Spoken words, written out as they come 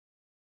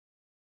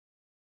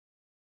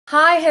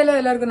Hi, hello,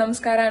 ಎಲ್ಲರಿಗೂ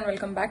ನಮಸ್ಕಾರ and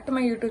welcome back to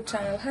my YouTube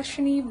channel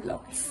Harshini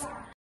Vlogs.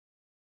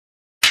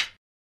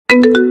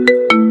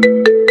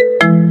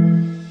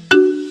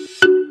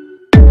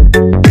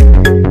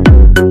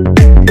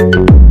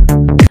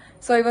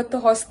 So ಇವತ್ತು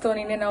ಹೊಸ್ತು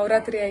ನಿನ್ನೆ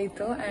ನವರಾತ್ರಿ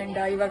ಆಯಿತು ಆ್ಯಂಡ್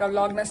ಇವಾಗ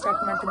ವ್ಲಾಗ್ನ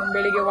ಸ್ಟಾರ್ಟ್ ಮಾಡ್ತೀನಿ.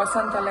 ಬೆಳಿಗ್ಗೆ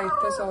ವಸಂತ ಎಲ್ಲ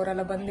ಇತ್ತು, ಸೊ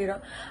ಅವರೆಲ್ಲ ಬಂದಿರೋ.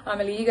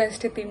 ಆಮೇಲೆ ಈಗ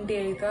ಅಷ್ಟೇ ತಿಂಡಿ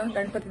ಆಯಿತು.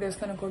 ಗಣಪತಿ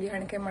ದೇವಸ್ಥಾನಕ್ಕೆ ಹೋಗಿ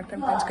ಹಣಿಕೆ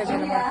ಮಾಡ್ಕೊಂಡು ಪಂಚಕಜ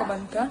ಎಲ್ಲ ಮಾಡ್ಕೊ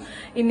ಬಂತು.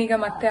 ಇನ್ನೀಗ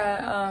ಮತ್ತೆ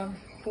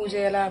ಪೂಜೆ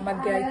ಎಲ್ಲ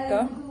ಮಧ್ಯ ಇತ್ತು,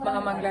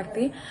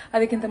 ಮಹಾಮಂಗಳಾರತಿ.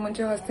 ಅದಕ್ಕಿಂತ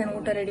ಮುಂಚೆ ಹೊಸ್ತಿನ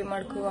ಊಟ ರೆಡಿ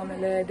ಮಾಡ್ಕೊ,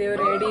 ಆಮೇಲೆ ದೇವ್ರ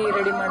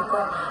ರೆಡಿ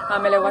ಮಾಡ್ಕೊ,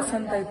 ಆಮೇಲೆ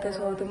ವಸಂತ ಇತ್ತು.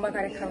 ಸೊ ತುಂಬಾ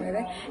ಕಾರ್ಯಕ್ರಮ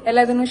ಇದೆ,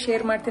 ಎಲ್ಲದನ್ನು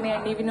ಶೇರ್ ಮಾಡ್ತೀನಿ.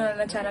 ಆ್ಯಂಡ್ ನೀವಿನ್ನೂ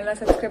ನನ್ನ ಚಾನಲ್ನ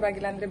ಸಬ್ಸ್ಕ್ರೈಬ್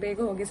ಆಗಿಲ್ಲ ಅಂದ್ರೆ ಬೇಗ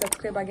ಹೋಗಿ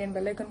ಸಬ್ಸ್ಕ್ರೈಬ್ ಆಗಿ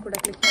ಬೆಲ್ ಐಕಾನ್ ಕೂಡ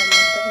ಕ್ಲಿಕ್ ಮಾಡಿ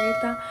ಅಂತ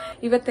ಹೇಳ್ತಾ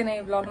ಇವತ್ತೇನೆ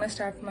ಈ ವ್ಲಾಗ್ನ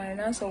ಸ್ಟಾರ್ಟ್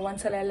ಮಾಡೋಣ. ಸೊ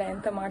ಒಂದ್ಸಲ ಎಲ್ಲ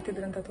ಎಂತ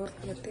ಮಾಡ್ತಿದ್ರು ಅಂತ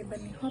ತೋರಿಸ್ಕೊಳ್ತೀವಿ,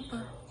 ಬನ್ನಿ ಹೋಪ.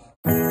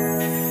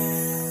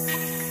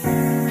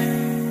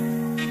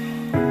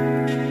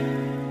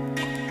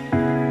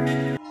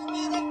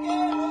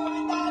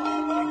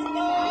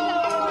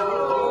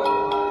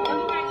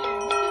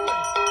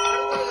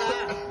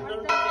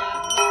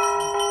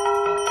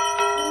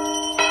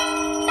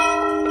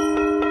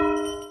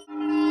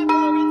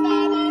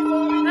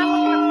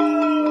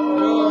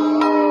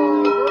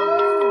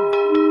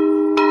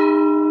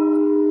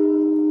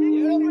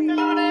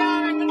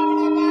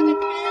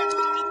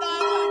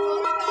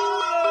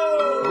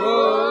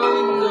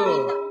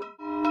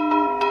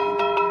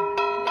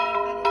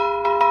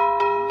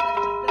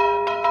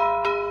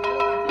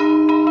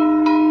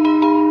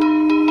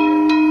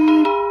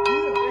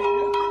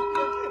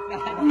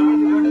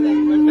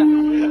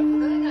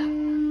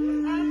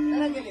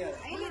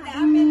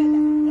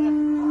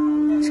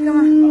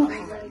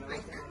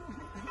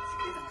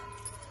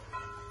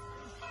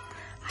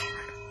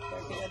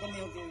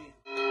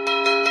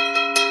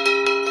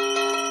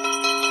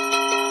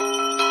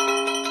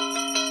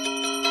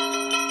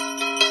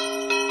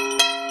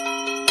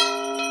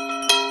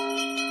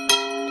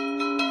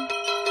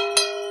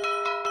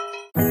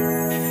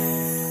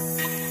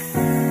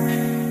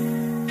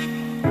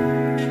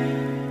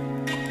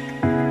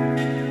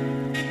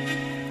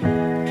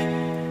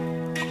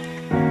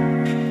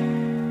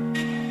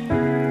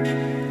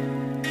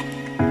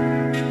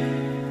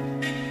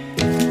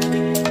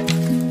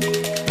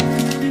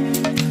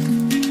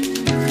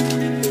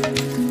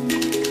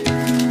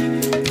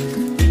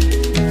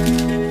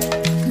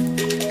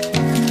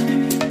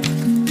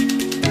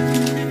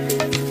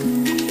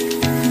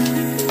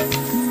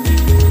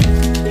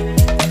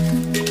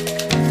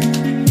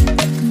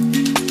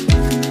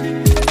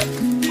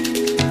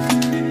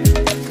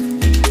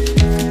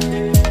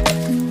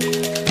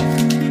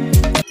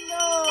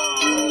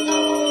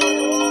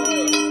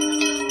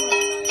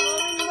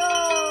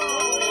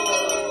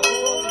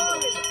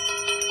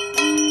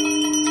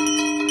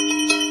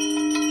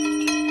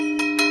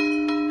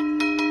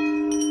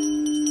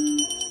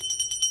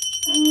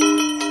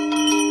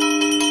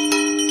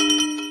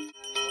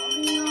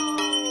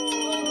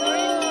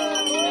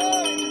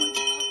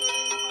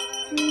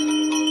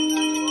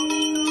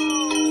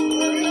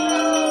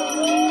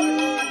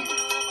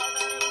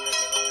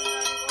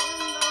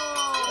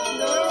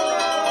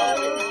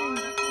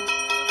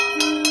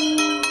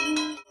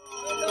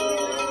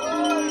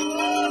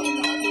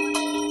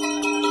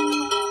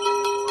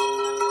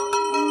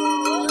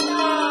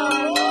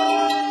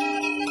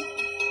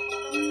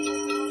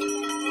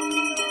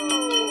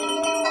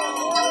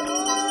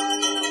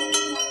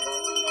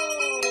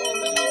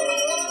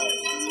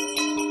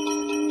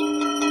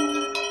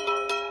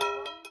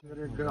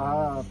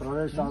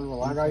 ಪ್ರವೇಶ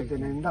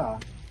ವಾಗಾಯ್ತಿನಿಂದ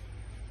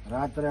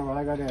ರಾತ್ರಿ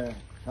ಒಳಗಡೆ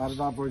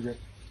ಶಾರದಾ ಪೂಜೆ,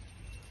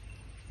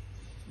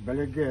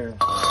 ಬೆಳಿಗ್ಗೆ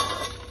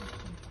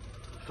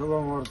ಶುಭ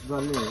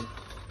ಮುಹೂರ್ತದಲ್ಲಿ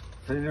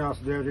ಶ್ರೀನಿವಾಸ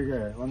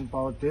ದೇವರಿಗೆ ಒಂದು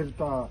ಪಾವ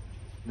ತೀರ್ಥ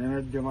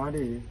ನೈವೇದ್ಯ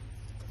ಮಾಡಿ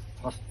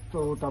ವಸ್ತು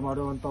ಊಟ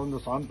ಮಾಡುವಂಥ ಒಂದು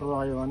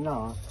ಸಂಪ್ರದಾಯವನ್ನು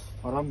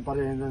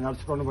ಪರಂಪರೆಯಿಂದ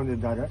ನಡೆಸಿಕೊಂಡು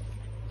ಬಂದಿದ್ದಾರೆ.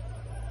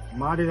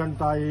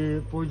 ಮಾಡಿದಂಥ ಈ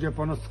ಪೂಜೆ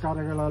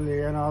ಪುನಸ್ಕಾರಗಳಲ್ಲಿ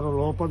ಏನಾದರೂ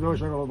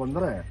ಲೋಪದೋಷಗಳು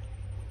ಬಂದರೆ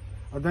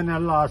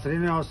ಅದನ್ನೆಲ್ಲ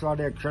ಶ್ರೀನಿವಾಸ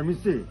ಸ್ವಾಮಿ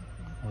ಕ್ಷಮಿಸಿ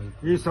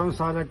ಈ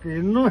ಸಂಸಾರಕ್ಕೆ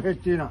ಇನ್ನೂ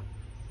ಹೆಚ್ಚಿನ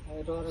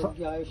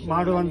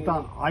ಮಾಡುವಂತ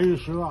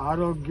ಆಯುಷ್,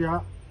 ಆರೋಗ್ಯ,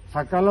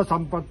 ಸಕಲ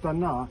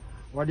ಸಂಪತ್ತನ್ನ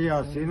ಒಡೆಯ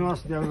ಶ್ರೀನಿವಾಸ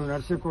ದೇವರು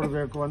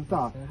ನಡೆಸಿಕೊಡ್ಬೇಕು ಅಂತ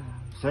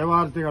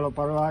ಸೇವಾರ್ಥಿಗಳ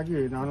ಪರವಾಗಿ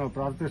ನಾನು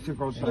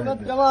ಪ್ರಾರ್ಥಿಸಿಕೊಳ್ತೇನೆ.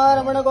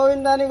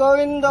 ಗೋವಿಂದಾನಿ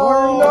ಗೋವಿಂದ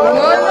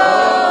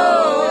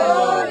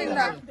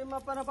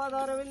ತಿಮ್ಮಪ್ಪನ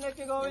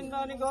ಪಾದಾರವಿಂದಕ್ಕೆ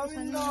ಗೋವಿಂದಾನಿ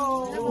ಗೋವಿಂದ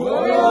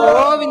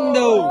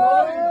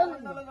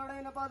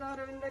ಗೋವಿಂದ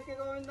ಪಾದಾರವಿಂದಕ್ಕೆ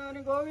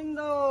ಗೋವಿಂದಾನಿ ಗೋವಿಂದ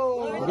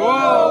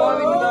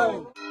ಗೋವಿಂದ.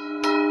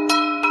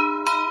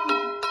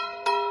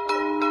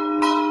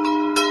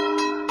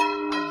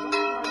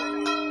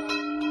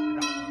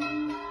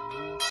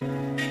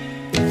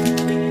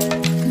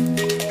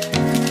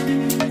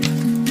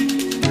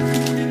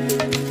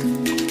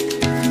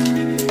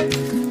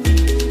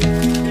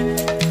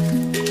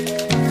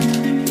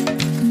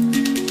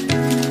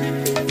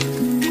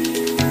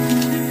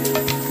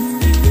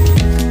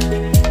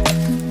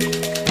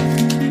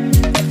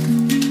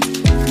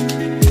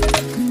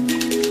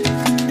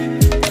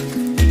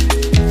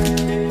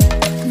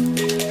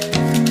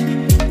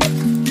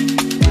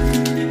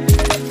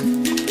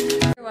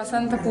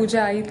 ಪೂಜೆ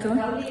ಆಯಿತು,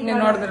 ನೀವು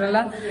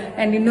ನೋಡಿದ್ರಲ್ಲ.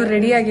 ಆ್ಯಂಡ್ ಇನ್ನೂ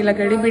ರೆಡಿ ಆಗಿಲ್ಲ,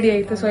 ಗಡಿಬಿಡಿ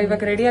ಆಯಿತು. ಸೊ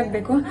ಇವಾಗ ರೆಡಿ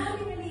ಆಗಬೇಕು.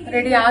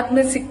 ರೆಡಿ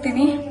ಆದ್ಮೇಲೆ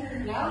ಸಿಗ್ತೀನಿ.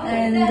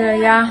 ಆ್ಯಂಡ್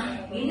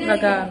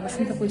ಇವಾಗ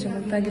ವಸಂತ ಪೂಜೆ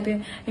ಮುಗ್ದಾಗಿದೆ.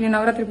 ಇನ್ನು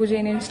ನವರಾತ್ರಿ ಪೂಜೆ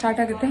ಏನೇನು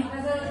ಸ್ಟಾರ್ಟ್ ಆಗುತ್ತೆ.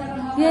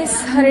 ಎಸ್,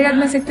 ರೆಡಿ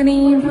ಆದ್ಮೇಲೆ ಸಿಗ್ತೀನಿ.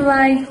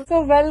 ಬಾಯ್. So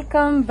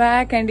welcome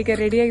back. ಆ್ಯಂಡ್ ಈಗ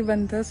ರೆಡಿಯಾಗಿ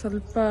ಬಂತು.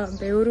 ಸ್ವಲ್ಪ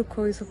ಬೆವರಕ್ಕೆ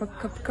ಹೋಗಿ ಸ್ವಲ್ಪ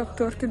ಕಪ್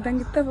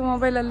ತೋರ್ತಿದ್ದಂಗಿತ್ತು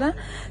ಮೊಬೈಲೆಲ್ಲ.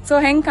 ಸೊ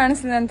ಹೆಂಗೆ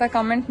ಕಾಣಿಸ್ತಿದೆ ಅಂತ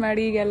ಕಮೆಂಟ್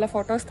ಮಾಡಿ. ಈಗೆಲ್ಲ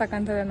ಫೋಟೋಸ್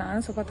ತಗೊಂತದೆ,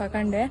 ನಾನು ಸ್ವಲ್ಪ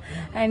ತಗೊಂಡೆ.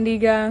 ಆ್ಯಂಡ್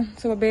ಈಗ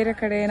ಸ್ವಲ್ಪ ಬೇರೆ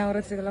ಕಡೆ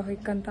ನವರಾತ್ರಿಗೆಲ್ಲ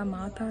ಹೋಯ್ಕಂತ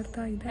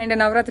ಮಾತಾಡ್ತಾ ಇದ್ದೆ. ಆ್ಯಂಡ್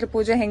ನವರಾತ್ರಿ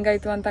ಪೂಜೆ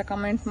ಹೆಂಗಾಯ್ತು ಅಂತ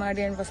ಕಮೆಂಟ್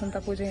ಮಾಡಿ. ಆ್ಯಂಡ್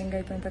ವಸಂತ ಪೂಜೆ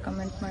ಹೆಂಗಾಯ್ತು ಅಂತ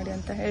ಕಮೆಂಟ್ ಮಾಡಿ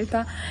ಅಂತ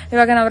ಹೇಳ್ತಾ,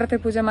 ಇವಾಗ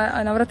ನವರಾತ್ರಿ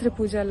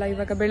ಪೂಜೆ ಅಲ್ಲ,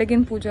 ಇವಾಗ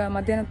ಬೆಳಗಿನ ಪೂಜೆ,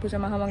 ಮಧ್ಯಾಹ್ನದ ಪೂಜೆ,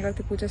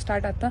 ಮಹಾಮಂಗಳಾರತಿ ಪೂಜೆ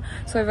ಸ್ಟಾರ್ಟ್ ಆಯ್ತು.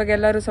 ಸೊ ಇವಾಗ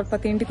ಎಲ್ಲರೂ ಸ್ವಲ್ಪ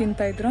ತಿಂಡಿ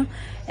ತಿಂತಾ ಇದ್ರು.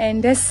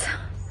 ಆ್ಯಂಡ್ ಎಸ್,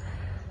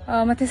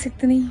 ಮತ್ತೆ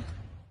ಸಿಗ್ತೀನಿ.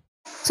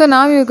 ಸೊ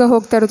ನಾವಿವಾಗ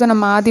ಹೋಗ್ತಾ ಇರೋದು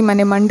ನಮ್ಮ ಆದಿ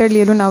ಮನೆ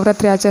ಮಂಡಳಿಯಲ್ಲೂ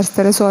ನವರಾತ್ರಿ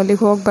ಆಚರಿಸ್ತಾರೆ. ಸೊ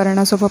ಅಲ್ಲಿಗೆ ಹೋಗಿ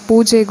ಬರೋಣ. ಸ್ವಲ್ಪ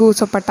ಪೂಜೆಗೂ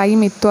ಸ್ವಲ್ಪ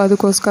ಟೈಮ್ ಇತ್ತು,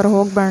 ಅದಕ್ಕೋಸ್ಕರ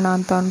ಹೋಗಿ ಬರೋಣ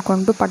ಅಂತ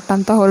ಅಂದ್ಕೊಂಡು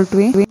ಪಟ್ಟಂತ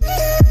ಹೊರಟ್ವಿ.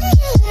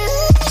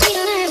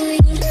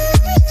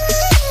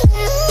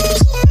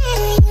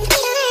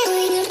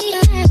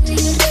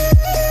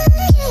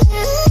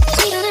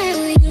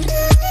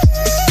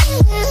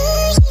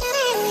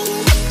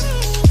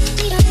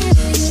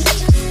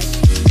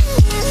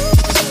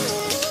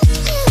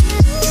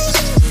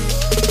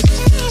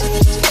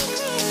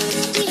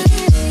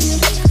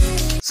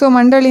 ಸೊ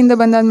ಮಂಡಳಿಯಿಂದ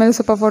ಬಂದಾದ್ಮೇಲೆ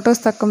ಸ್ವಲ್ಪ ಫೋಟೋಸ್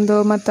ತಕ್ಕೊಂಡು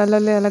ಮತ್ತೆ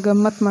ಅಲ್ಲಲ್ಲೇ ಎಲ್ಲ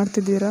ಗಮ್ಮತ್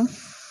ಮಾಡ್ತಿದ್ದೀರಾ.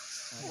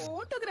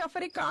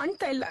 ಫೋಟೋಗ್ರಾಫರಿಗೆ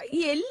ಕಾಣ್ತಾ ಇಲ್ಲ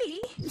ಎಲ್ಲಿ.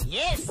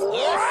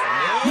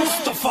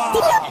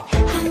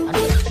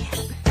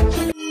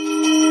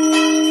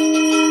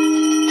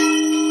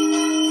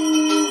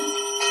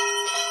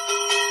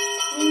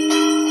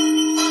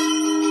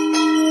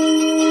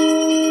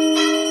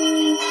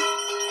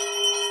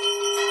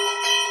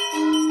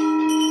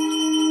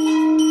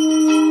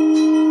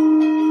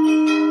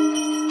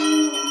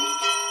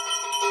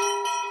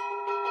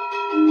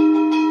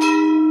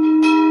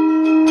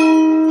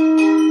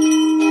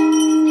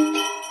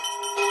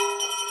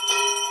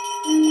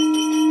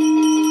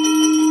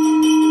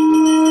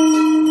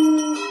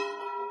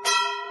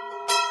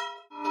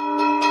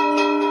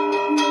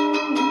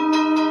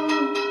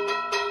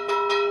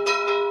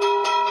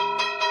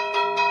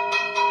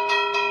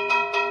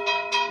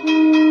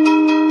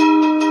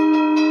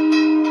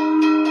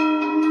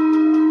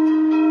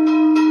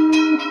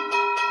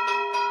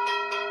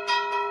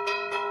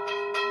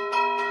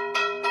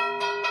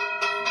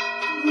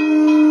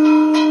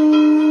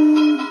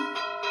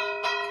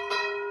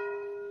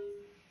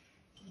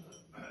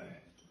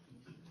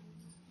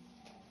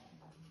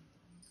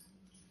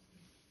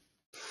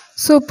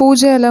 ಸೊ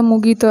ಪೂಜೆ ಎಲ್ಲ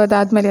ಮುಗೀತು.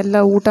 ಅದಾದಮೇಲೆ ಎಲ್ಲ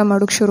ಊಟ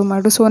ಮಾಡೋಕ್ಕೆ ಶುರು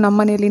ಮಾಡು. ಸೊ ನಮ್ಮ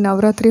ಮನೆಯಲ್ಲಿ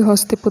ನವರಾತ್ರಿ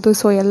ಹೊಸ್ತಿಪ್ಪದು.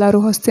 ಸೊ ಎಲ್ಲರೂ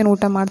ಹೊಸ್ತಿನ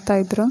ಊಟ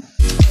ಮಾಡ್ತಾಯಿದ್ರು.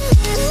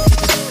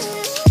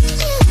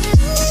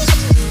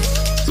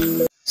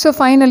 ಸೊ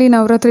ಫೈನಲಿ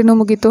ನವರಾತ್ರಿನೂ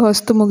ಮುಗೀತು,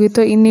 ಹೊಸ್ತು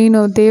ಮುಗೀತು.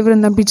 ಇನ್ನೇನು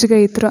ದೇವರನ್ನ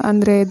ಬಿಜ್ಗೈತ್ರು,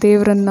 ಅಂದರೆ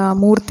ದೇವರನ್ನ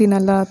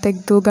ಮೂರ್ತಿನೆಲ್ಲ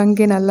ತೆಗೆದು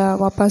ಗಂಗೆನೆಲ್ಲ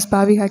ವಾಪಸ್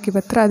ಬಾವಿಗೆ ಹಾಕಿ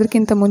ಬರ್ತಾರೆ.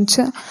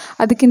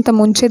 ಅದಕ್ಕಿಂತ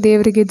ಮುಂಚೆ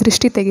ದೇವರಿಗೆ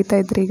ದೃಷ್ಟಿ ತೆಗಿತಾ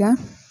ಇದ್ರು ಈಗ.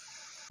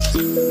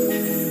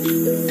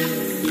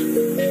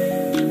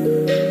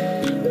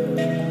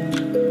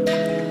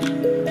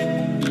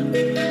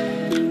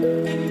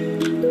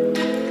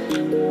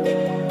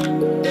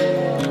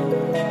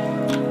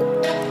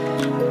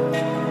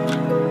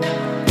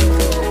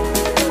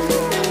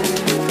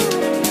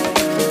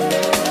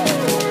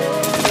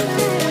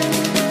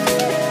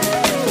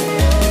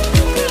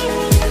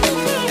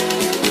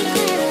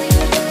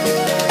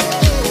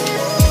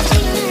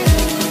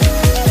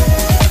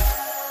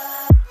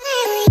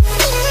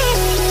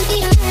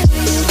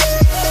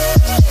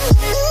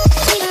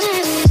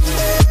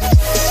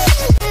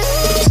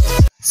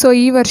 ಸೊ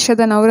ಈ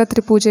ವರ್ಷದ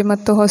ನವರಾತ್ರಿ ಪೂಜೆ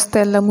ಮತ್ತು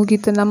ಹೊಸ್ತೆಲ್ಲ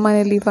ಮುಗೀತು. ನಮ್ಮ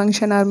ಮನೇಲಿ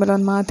ಫಂಕ್ಷನ್ ಆದಮೇಲೆ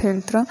ಒಂದು ಮಾತು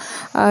ಹೇಳ್ತಾರೆ,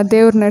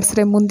 ದೇವ್ರು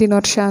ನಡೆಸ್ರೆ ಮುಂದಿನ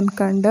ವರ್ಷ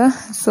ಅನ್ಕೊಂಡು.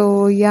 ಸೊ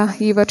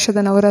ಈ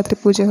ವರ್ಷದ ನವರಾತ್ರಿ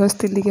ಪೂಜೆ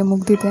ಹೊಸ್ತಿಲ್ಲಿಗೆ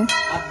ಮುಗ್ದಿದೆ.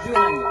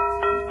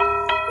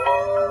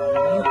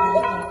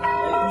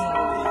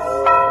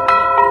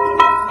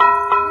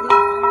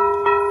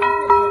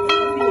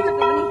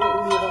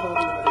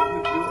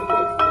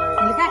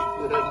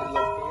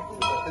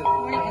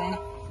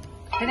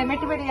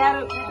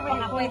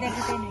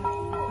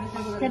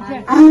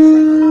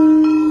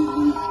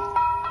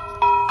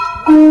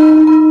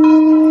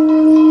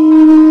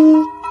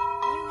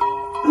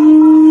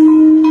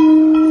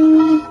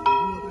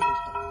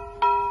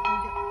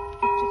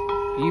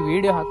 ಈ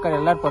ವಿಡಿಯೋ ಹಾಕಲ್ಲ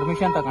ಎಲ್ಲಾರು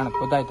ಪರ್ಮಿಷನ್ ತಗೊಳಕ್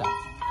ಗೊತ್ತಾಯ್ತಾ?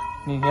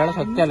 ನೀನ್ ಹೇಳೋ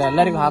ಸತ್ಯ ಅಲ್ಲ,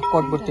 ಎಲ್ಲರಿಗೂ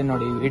ಹಾಕೊಟ್ಬಿಡ್ತೀನಿ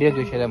ನೋಡಿ ಈ ವಿಡಿಯೋ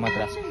ವಿಷಯದ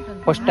ಮಾತ್ರ.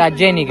 ಫಸ್ಟ್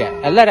ಅಜ್ಜನಿಗೆ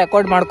ಎಲ್ಲ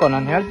ರೆಕಾರ್ಡ್ ಮಾಡ್ಕೊ,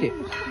 ನಾನು ಹೇಳ್ತೀನಿ.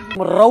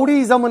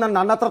 ರೌಡಿಸಮ್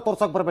ನನ್ನ ಹತ್ರ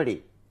ತೋರ್ಸಕ್ ಬರಬೇಡಿ.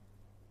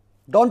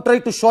 Don't try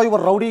to show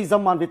your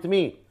rowdyism on with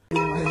me.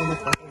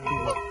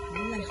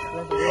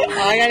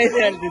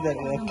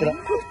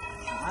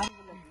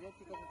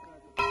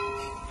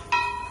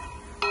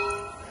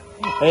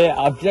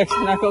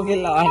 Objection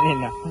ಹಾಕೋಗಿಲ್ಲ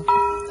ನೀನು.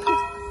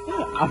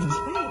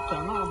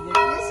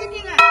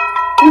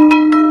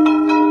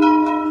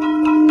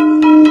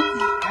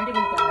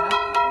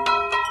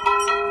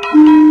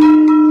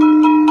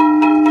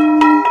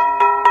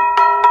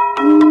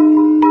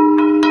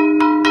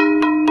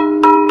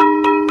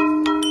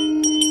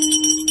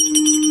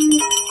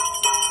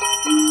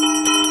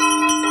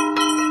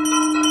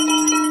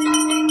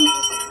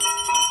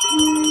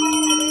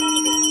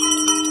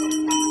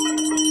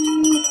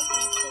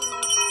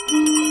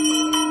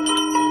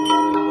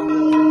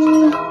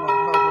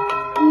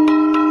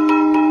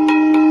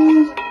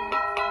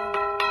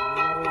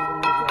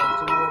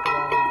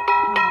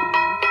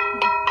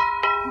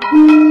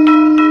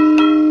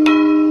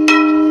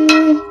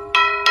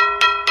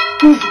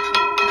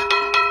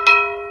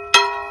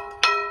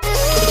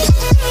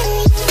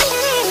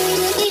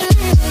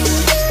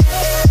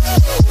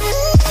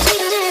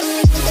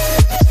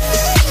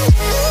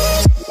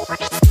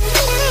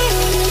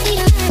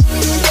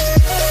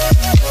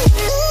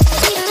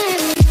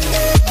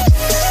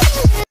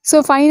 ಸೊ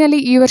ಫೈನಲಿ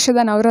ಈ ವರ್ಷದ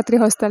ನವರಾತ್ರಿ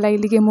ಹೊಸ್ತಲ್ಲ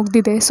ಇಲ್ಲಿಗೆ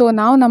ಮುಗಿದಿದೆ. ಸೊ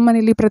ನಾವು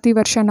ನಮ್ಮನೇಲಿ ಪ್ರತಿ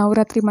ವರ್ಷ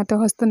ನವರಾತ್ರಿ ಮತ್ತು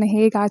ಹೊಸ್ತನ್ನು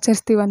ಹೇಗೆ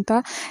ಆಚರಿಸ್ತೀವಂತ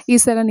ಈ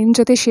ಸಲ ನಿಮ್ಮ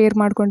ಜೊತೆ ಶೇರ್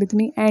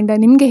ಮಾಡ್ಕೊಂಡಿದ್ದೀನಿ. ಆ್ಯಂಡ್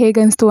ನಿಮಗೆ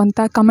ಹೇಗೆ ಅನಿಸ್ತು ಅಂತ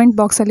ಕಮೆಂಟ್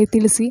ಬಾಕ್ಸಲ್ಲಿ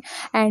ತಿಳಿಸಿ.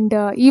 ಆ್ಯಂಡ್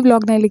ಈ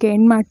ವ್ಲಾಗ್ನ ಇಲ್ಲಿಗೆ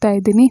ಎಂಡ್ ಮಾಡ್ತಾ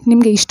ಇದ್ದೀನಿ.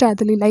 ನಿಮಗೆ ಇಷ್ಟ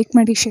ಆದಲ್ಲಿ ಲೈಕ್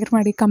ಮಾಡಿ, ಶೇರ್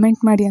ಮಾಡಿ,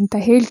 ಕಮೆಂಟ್ ಮಾಡಿ ಅಂತ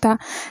ಹೇಳ್ತಾ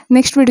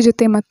ನೆಕ್ಸ್ಟ್ ವಿಡಿಯೋ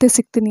ಜೊತೆ ಮತ್ತೆ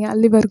ಸಿಗ್ತೀನಿ.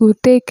 ಅಲ್ಲಿವರೆಗೂ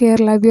take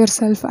care, love your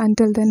self.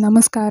 Until then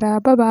ನಮಸ್ಕಾರ,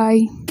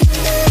 ಬಾಯ್.